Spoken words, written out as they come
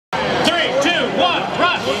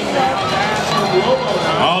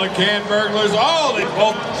All the can burglars, they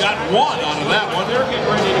both got one out of that one. They're getting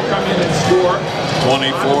ready to come in and score.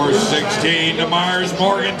 24-16 to Mars,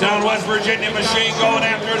 Morgantown, West Virginia machine going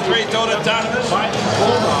after a three-toe to Donovan.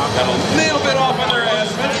 Got a little bit off on their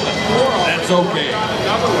ass. That's okay.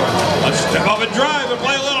 Let's step up and drive and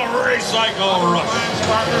play a little recycle rush.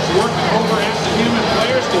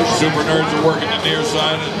 Super nerds are working the near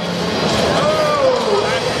side.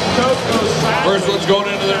 First one's going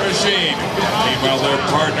into their machine. Meanwhile, their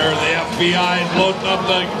partner, the FBI, is loading up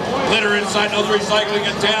the litter inside those recycling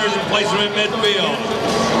containers and placing them in midfield.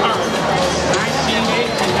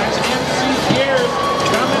 1918, that's MC Gears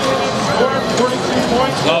coming in and scoring 43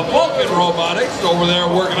 points. The Vulcan Robotics over there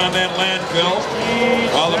working on that landfill,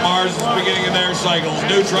 while the Mars is beginning in their cycles.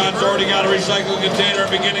 Neutron's already got a recycling container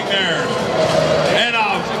beginning theirs. And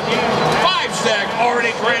a 5-stack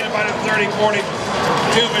already created by the 3042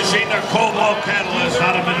 machine, the Cobalt Catalyst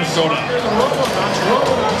out of Minnesota. The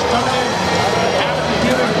Robotics coming in, having the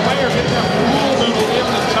human player hit that pool middle in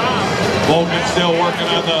the top. Vulcan's still working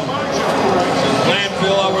on the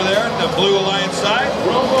landfill over there, the Blue Alliance side.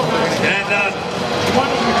 And 25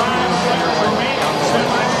 players remain on the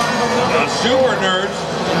semifinal. the Super Nerds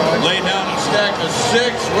lay down a stack of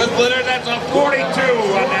 6 with litter. That's a 42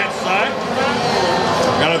 on that side.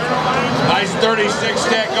 Got a nice 36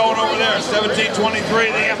 stack going over there.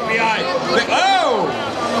 1723, the FBI.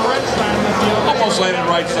 Almost landed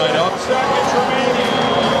right side up.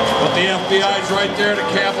 But the FBI's right there to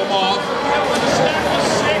cap them off.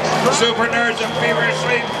 Super Nerds are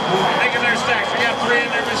feverishly making their stacks. We got 3 in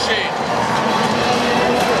their machine.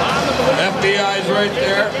 FBI's right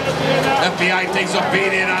there. FBI takes a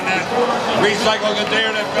beat in on that recycle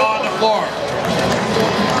container that fell on the floor.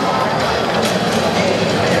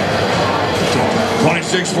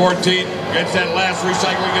 26-14 gets that last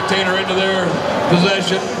recycling container into their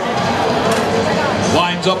possession.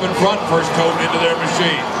 Lines up in front, first tote into their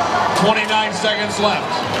machine. 29 seconds left.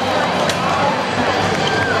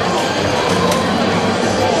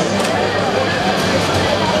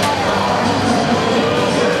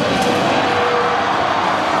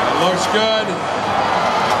 Looks good.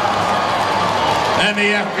 And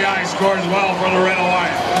the FBI scores well for the Red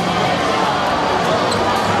Alliance.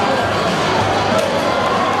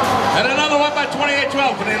 And another one by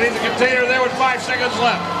 28-12, but they leave the container there with 5 seconds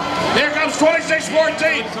left. Here comes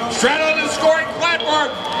 26-14, straddling the scoring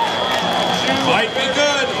platform. Might be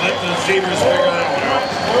good. Let the Zebras figure that one out.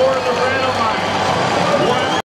 For the Red Alliance.